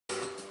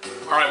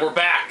Alright, we're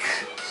back.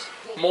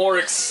 More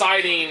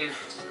exciting.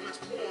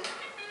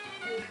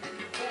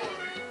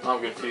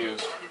 I'm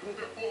confused.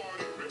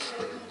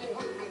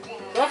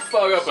 Did I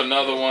fuck up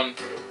another one?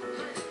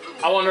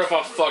 I wonder if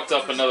I fucked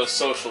up another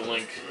social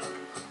link.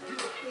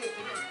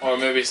 Or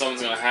maybe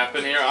something's gonna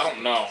happen here. I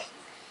don't know.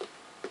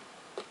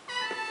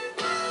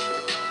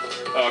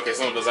 Oh, okay,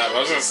 something does happen. I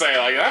was gonna say,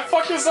 like, did I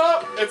fuck this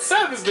up? It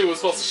said this dude was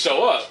supposed to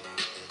show up.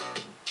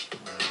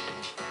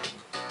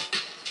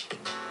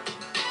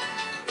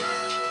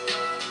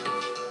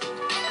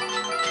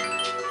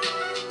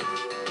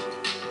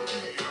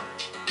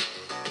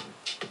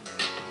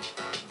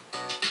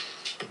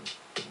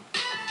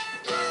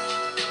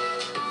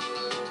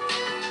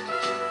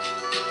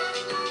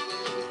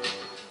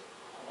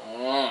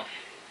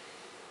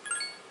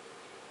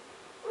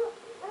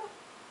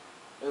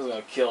 This is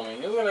gonna kill me.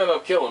 This is gonna end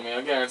up killing me,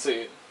 I guarantee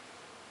it.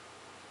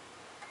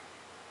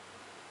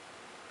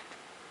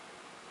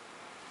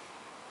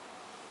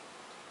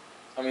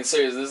 I mean,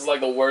 seriously, this is like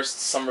the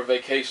worst summer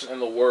vacation in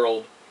the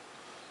world.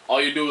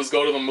 All you do is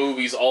go to the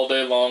movies all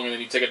day long and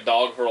then you take a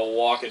dog for a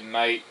walk at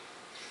night.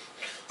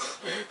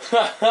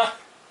 Damn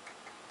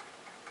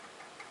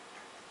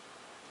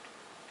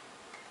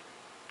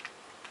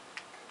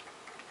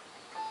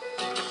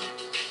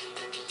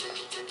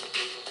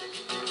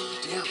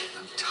it,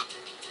 I'm tough.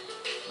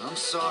 I'm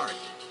sorry.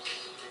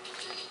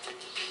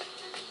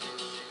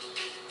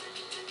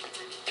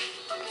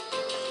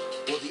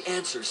 Well, the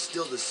answer's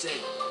still the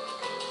same.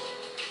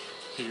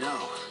 You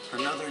know,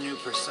 another new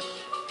person.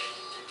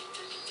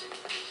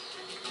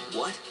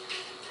 What?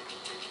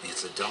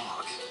 It's a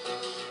dog.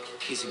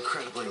 He's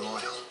incredibly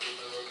loyal,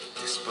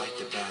 despite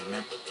the bad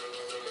mem.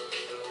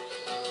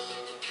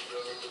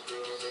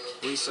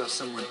 We saw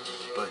someone,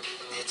 but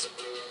it's...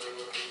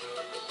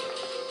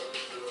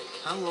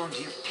 How long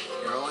do you...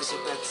 You're always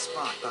at that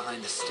spot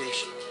behind the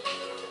station.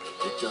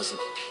 It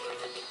doesn't...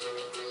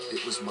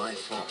 It was my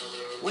fault.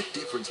 What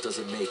difference does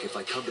it make if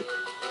I come to...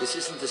 This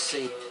isn't the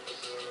same...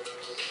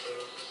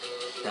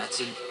 That's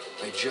an...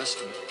 I just...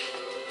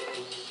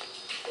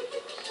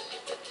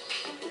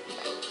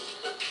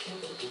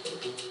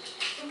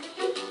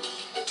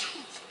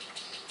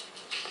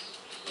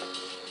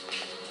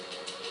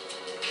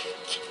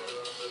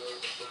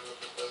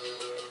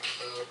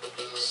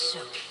 So...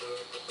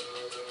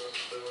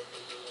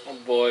 Oh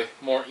boy,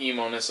 more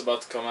emo-ness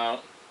about to come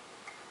out.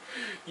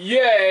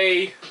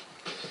 Yay!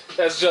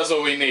 That's just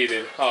what we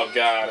needed. Oh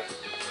god.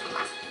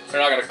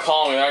 They're not gonna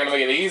call me, they're not gonna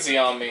make it easy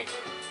on me.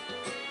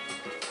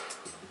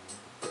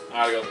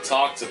 I gotta go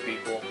talk to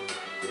people.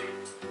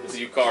 This is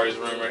Yukari's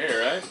room right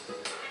here, right?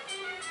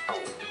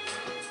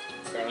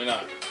 Apparently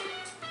not.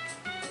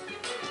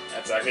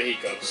 That's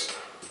Akihiko's.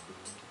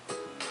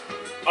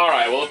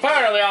 Alright, well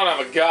apparently I don't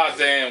have a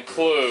goddamn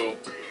clue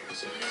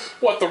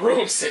what the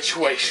room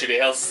situation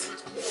is.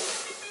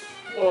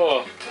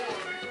 Oh.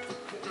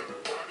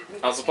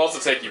 I'm supposed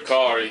to take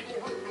Yukari.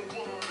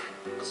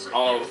 I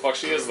don't know where the fuck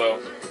she is though.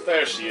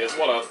 There she is,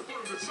 what up?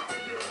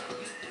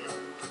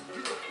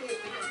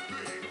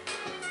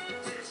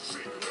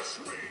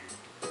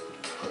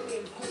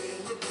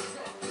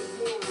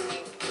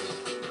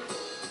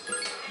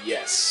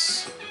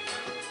 Yes.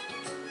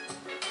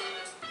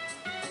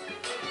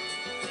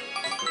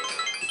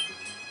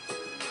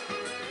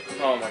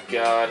 Oh my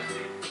god.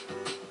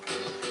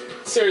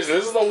 Seriously,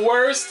 this is the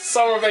worst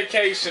summer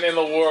vacation in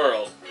the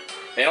world.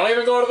 They don't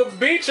even go to the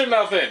beach or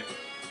nothing.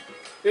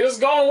 They just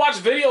go and watch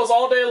videos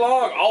all day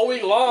long, all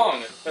week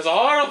long. It's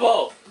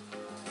horrible.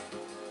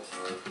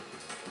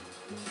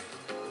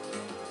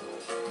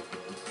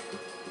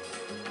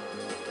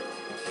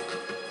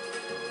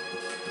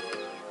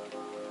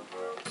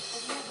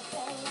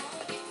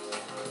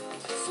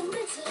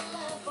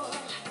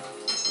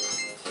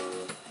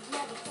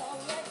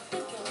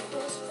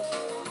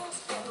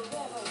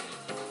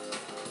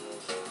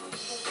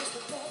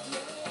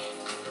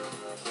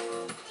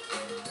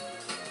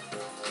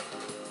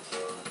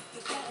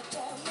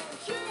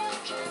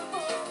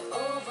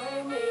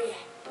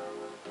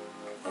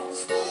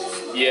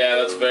 Yeah,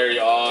 that's very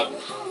odd.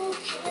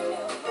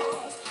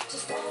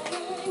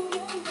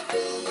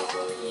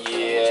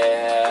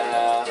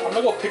 Yeah. I'm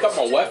gonna go pick up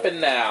my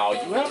weapon now.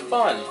 You have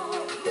fun.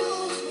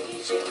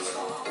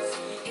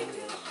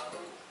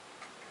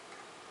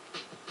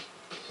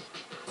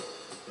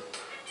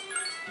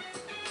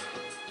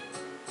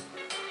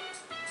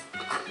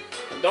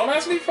 Don't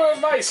ask me for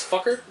advice,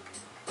 fucker.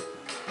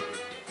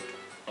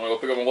 I'm gonna go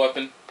pick up my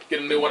weapon,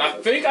 get a new one. I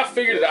think I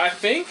figured it out. I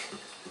think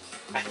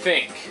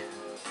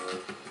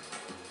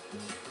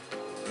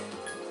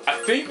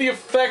the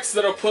effects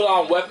that are put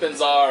on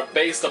weapons are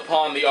based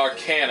upon the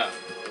arcana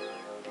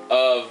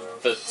of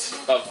the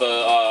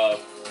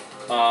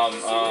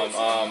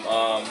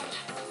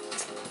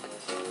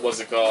what's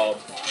it called?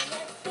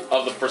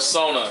 Of the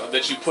persona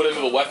that you put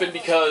into the weapon,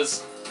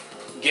 because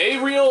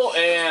Gabriel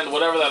and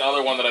whatever that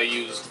other one that I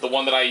used, the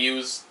one that I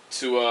used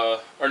to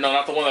or no,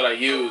 not the one that I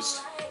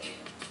used.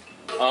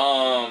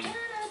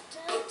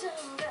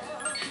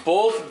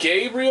 Both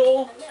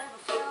Gabriel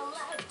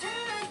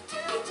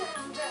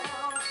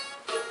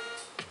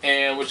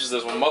and which is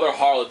this one, Mother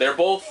Harlot. They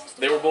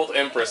were both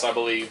Empress, I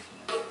believe.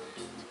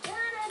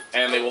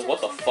 And they will,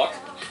 what the fuck?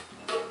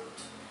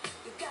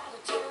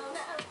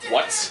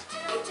 What?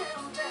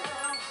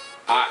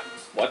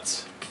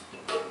 What?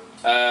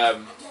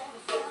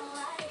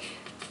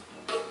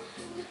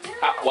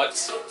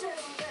 What?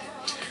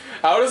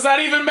 How does that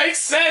even make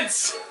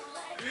sense?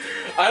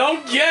 I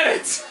don't get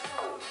it!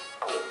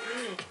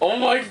 Oh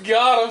my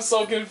god, I'm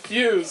so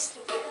confused.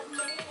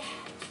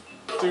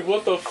 Dude,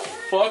 what the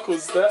fuck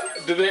was that?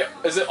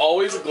 Is it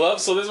always a glove?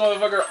 So this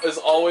motherfucker is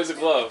always a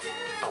glove.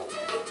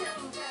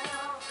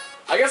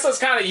 I guess that's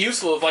kind of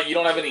useful if, like, you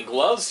don't have any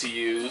gloves to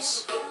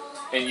use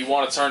and you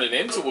want to turn it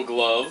into a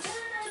glove.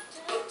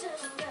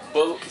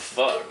 But,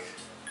 fuck.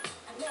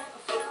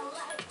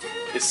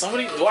 Is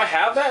somebody... Do I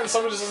have that and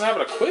somebody just doesn't have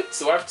it equipped?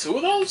 Do I have two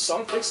of those? I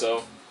don't think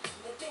so.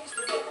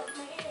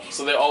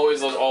 So they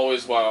always...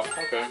 Wow.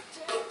 Okay.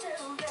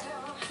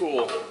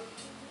 Cool.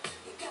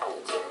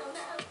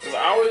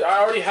 I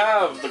already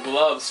have the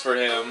gloves for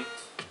him.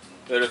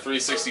 That are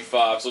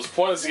 365, so it's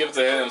pointless to give it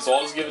to him, so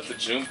I'll just give it to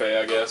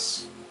Junpei, I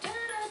guess.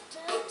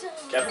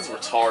 Captain's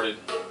retarded.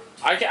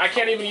 I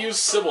can't even use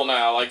Sybil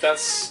now, like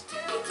that's...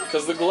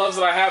 Because the gloves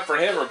that I have for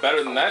him are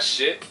better than that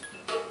shit.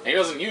 And he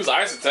doesn't use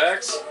ice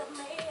attacks.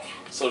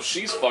 So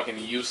she's fucking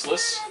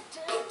useless.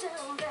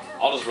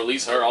 I'll just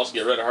release her, I'll just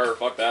get rid of her,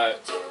 fuck that.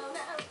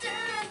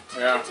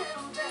 Yeah.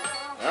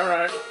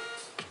 Alright.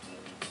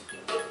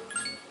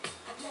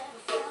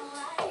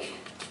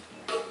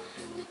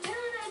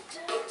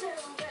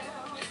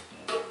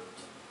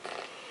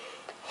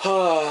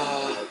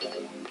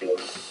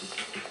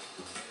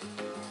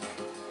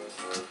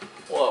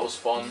 Well, that was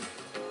fun.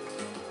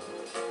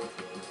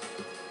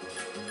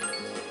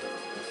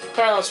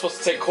 Apparently I'm supposed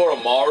to take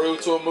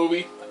Koromaru to a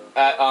movie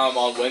at on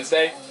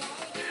Wednesday.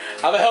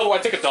 How the hell do I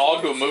take a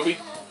dog to a movie?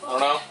 I don't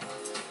know.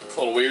 It's a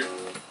little weird.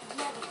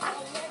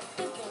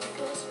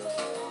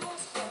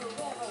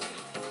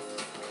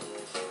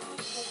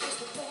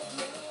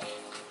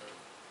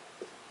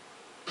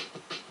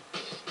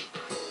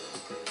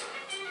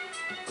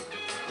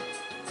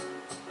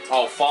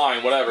 Oh,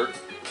 fine, whatever.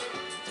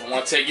 I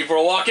want to take you for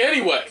a walk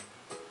anyway.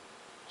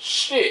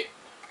 Shit.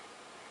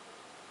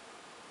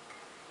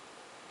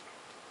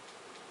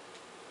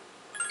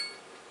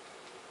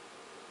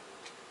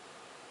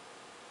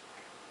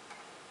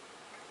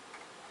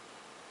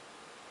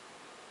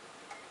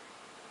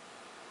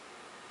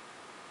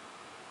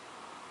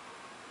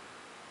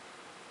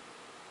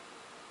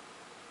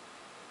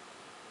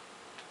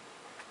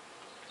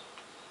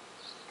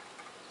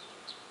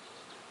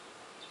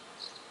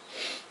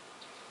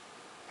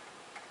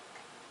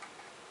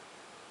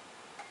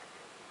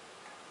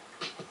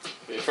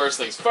 Okay, first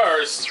things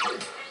first,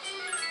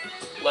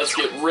 let's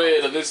get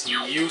rid of this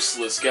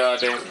useless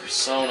goddamn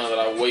persona that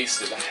I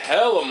wasted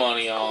hella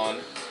money on.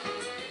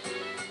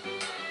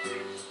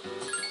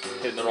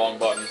 Hitting the wrong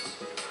button.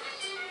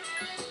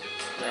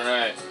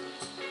 Alright.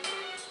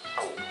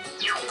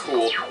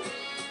 Cool.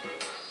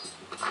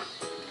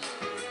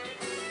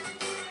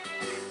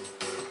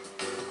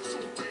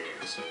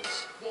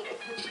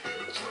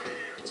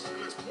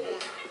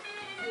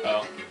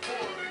 Oh.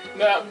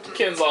 Nah,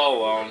 Ken's all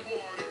alone.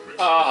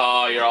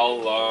 Haha, you're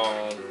all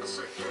alone.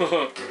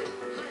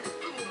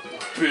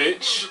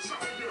 Bitch.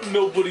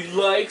 Nobody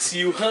likes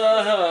you,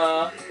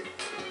 haha.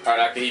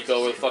 Alright,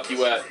 Akihiko, where the fuck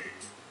you at?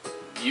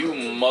 You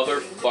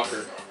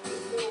motherfucker.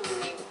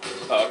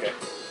 Oh, okay.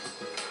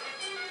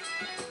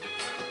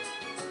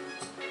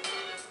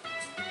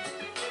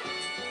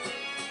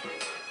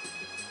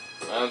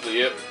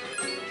 Yep.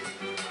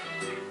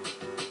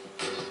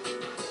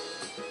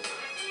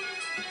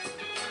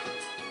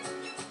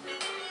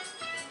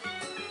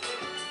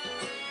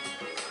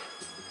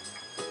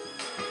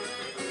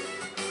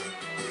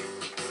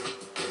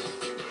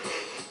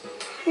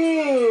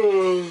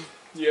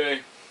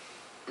 Yay.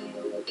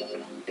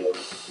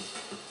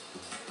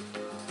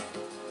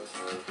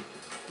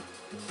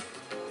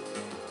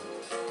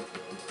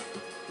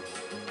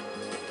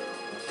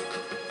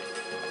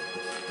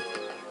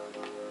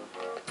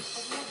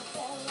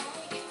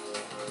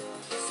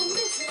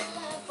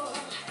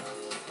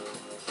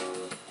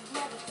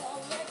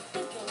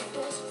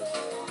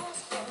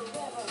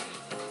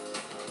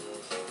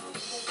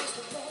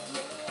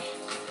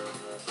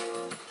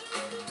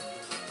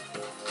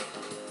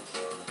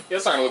 Yeah,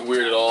 that's not gonna look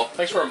weird at all.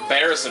 Thanks for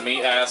embarrassing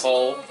me,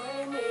 asshole.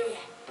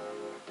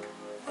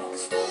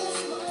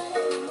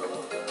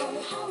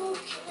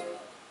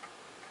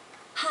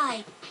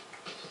 Hi.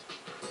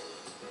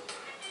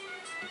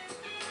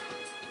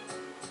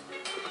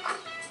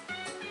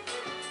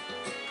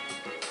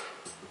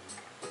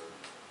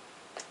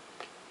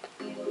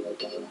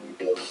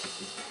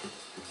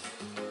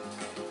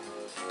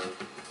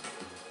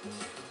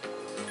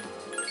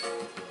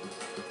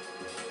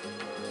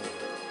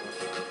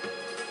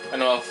 I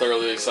know how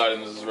thoroughly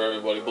exciting this is for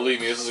everybody. Believe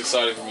me, this is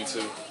exciting for me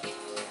too.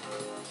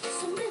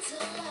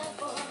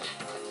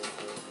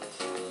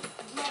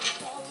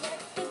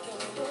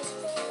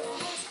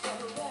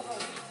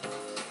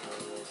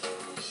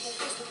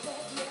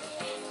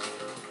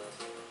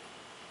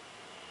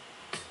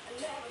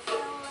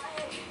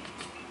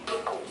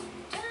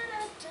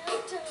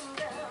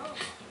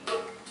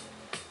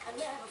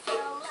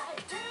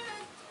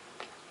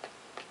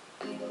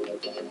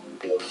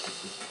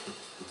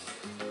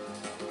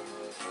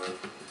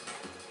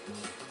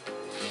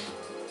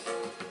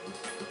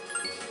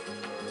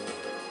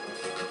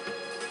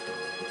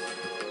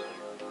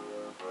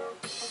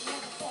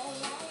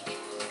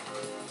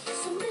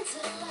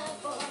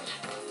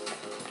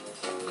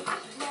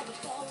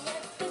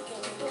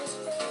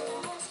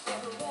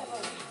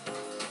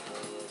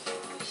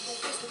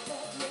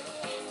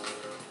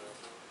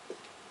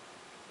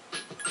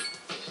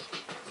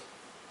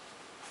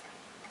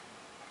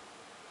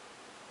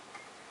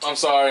 I'm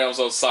sorry, I'm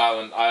so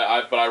silent.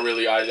 But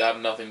I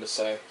have nothing to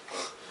say.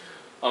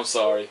 I'm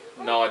sorry.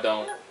 No, I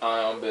don't.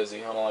 I'm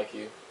busy. I don't like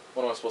you.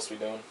 What am I supposed to be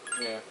doing?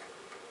 Yeah.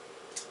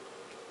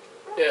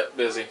 Yeah,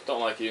 busy.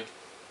 Don't like you.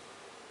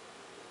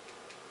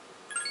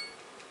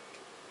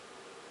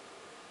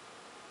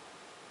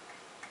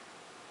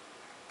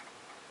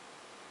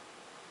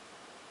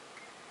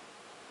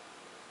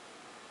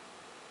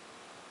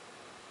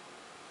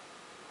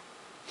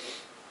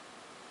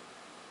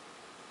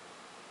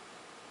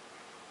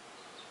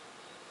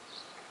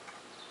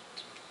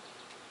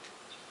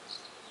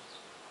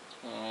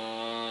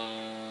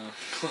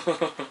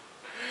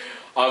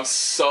 I'm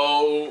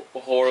so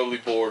horribly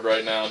bored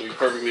right now, to be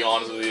perfectly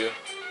honest with you.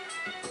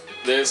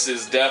 This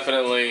is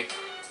definitely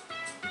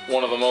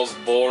one of the most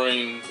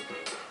boring...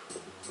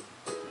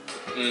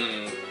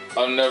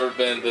 I've never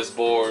been this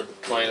bored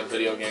playing a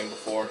video game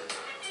before.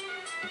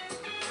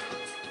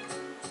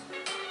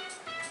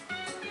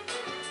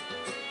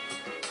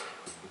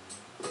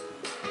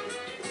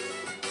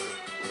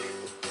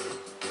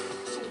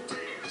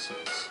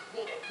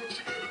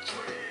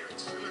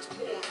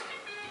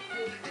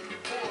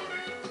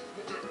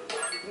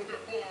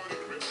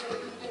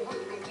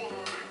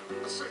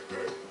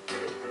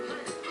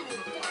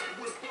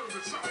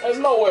 There's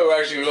no way we're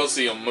actually gonna go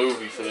see a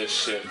movie for this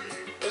shit.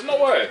 There's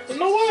no way. There's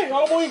no way. I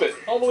don't believe it.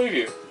 I don't believe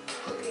you.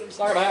 It's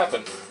not gonna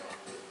happen. It's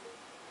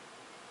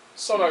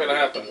so not gonna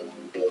happen.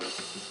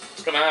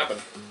 It's gonna happen.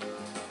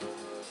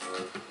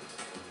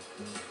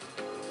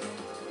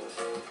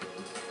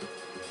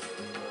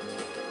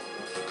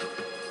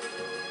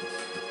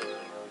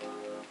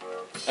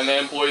 And the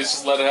employees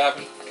just let it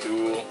happen?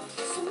 Cool.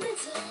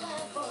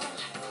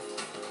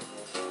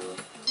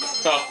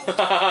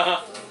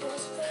 Oh.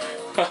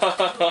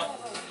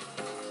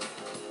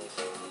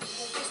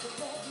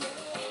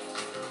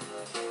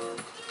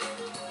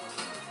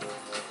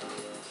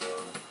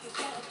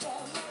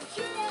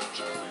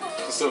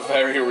 Just a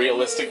very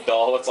realistic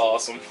doll. That's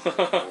awesome. I'm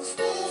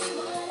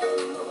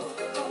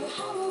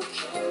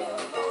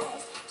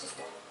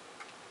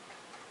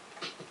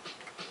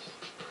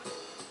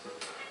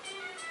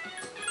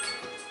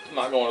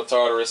not going to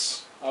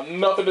Tartarus. I have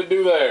nothing to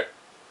do there.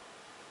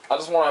 I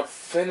just want to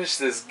finish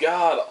this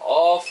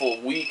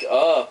god-awful week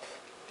up.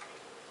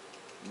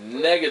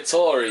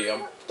 Negatory.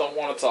 I don't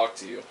want to talk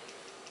to you.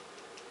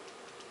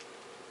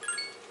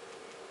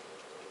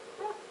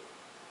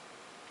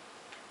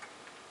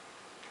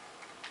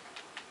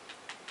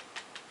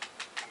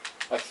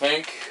 I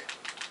think,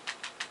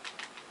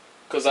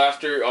 because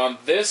after, on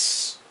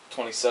this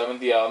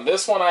 27th, yeah, on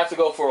this one I have to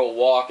go for a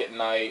walk at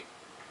night,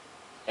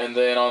 and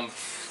then on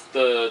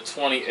the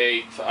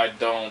 28th I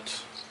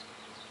don't.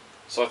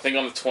 So I think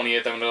on the 28th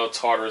I'm going to go to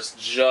Tartarus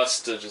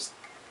just to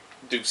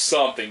do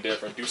something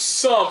different. Do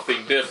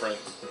something different.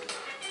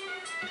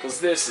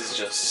 Because this is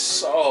just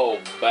so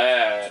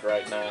bad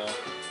right now.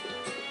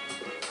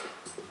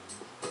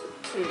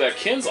 Dude, that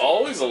Ken's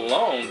always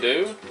alone,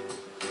 dude.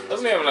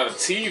 Doesn't even have a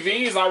TV,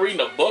 he's not reading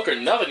a book or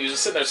nothing, he's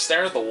just sitting there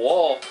staring at the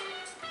wall.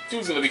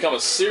 Dude's gonna become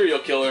a serial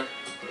killer.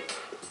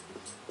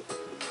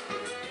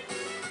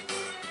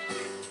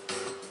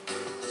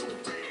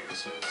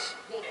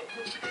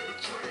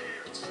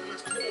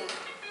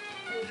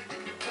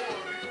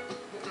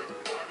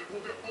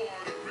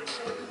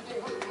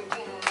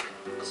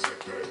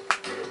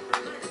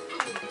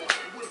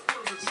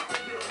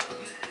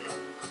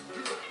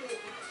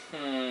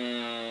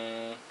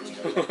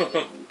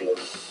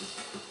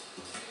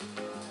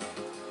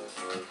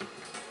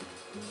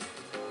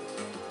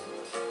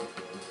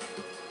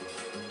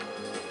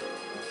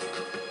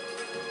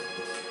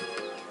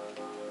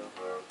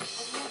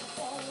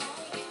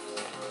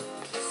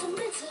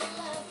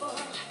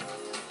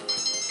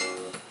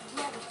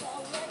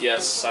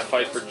 Yes, I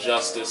fight for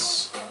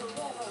justice.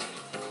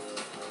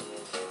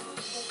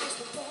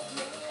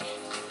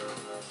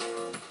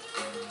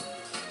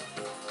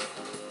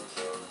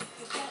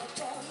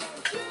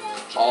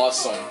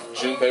 Awesome.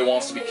 Junpei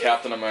wants to be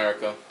Captain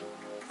America.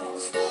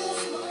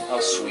 How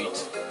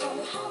sweet.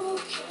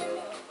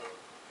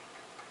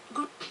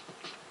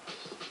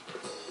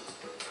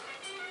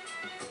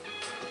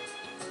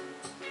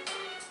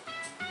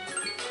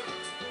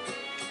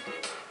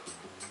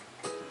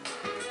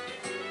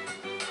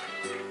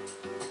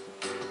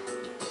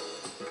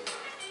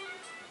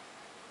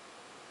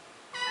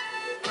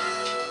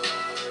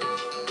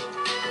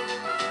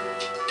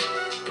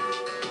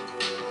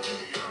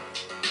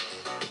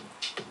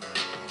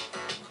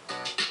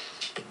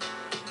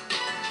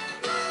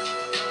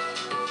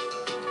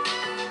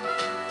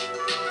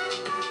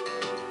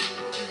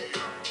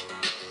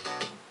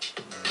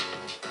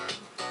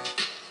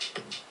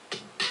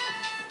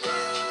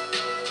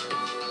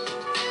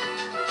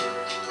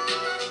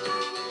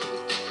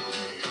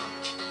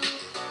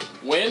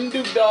 When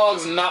do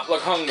dogs not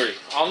look hungry?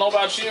 I don't know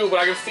about you, but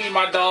I can feed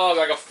my dog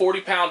like a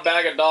 40-pound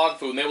bag of dog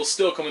food, and they will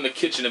still come in the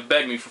kitchen and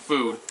beg me for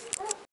food.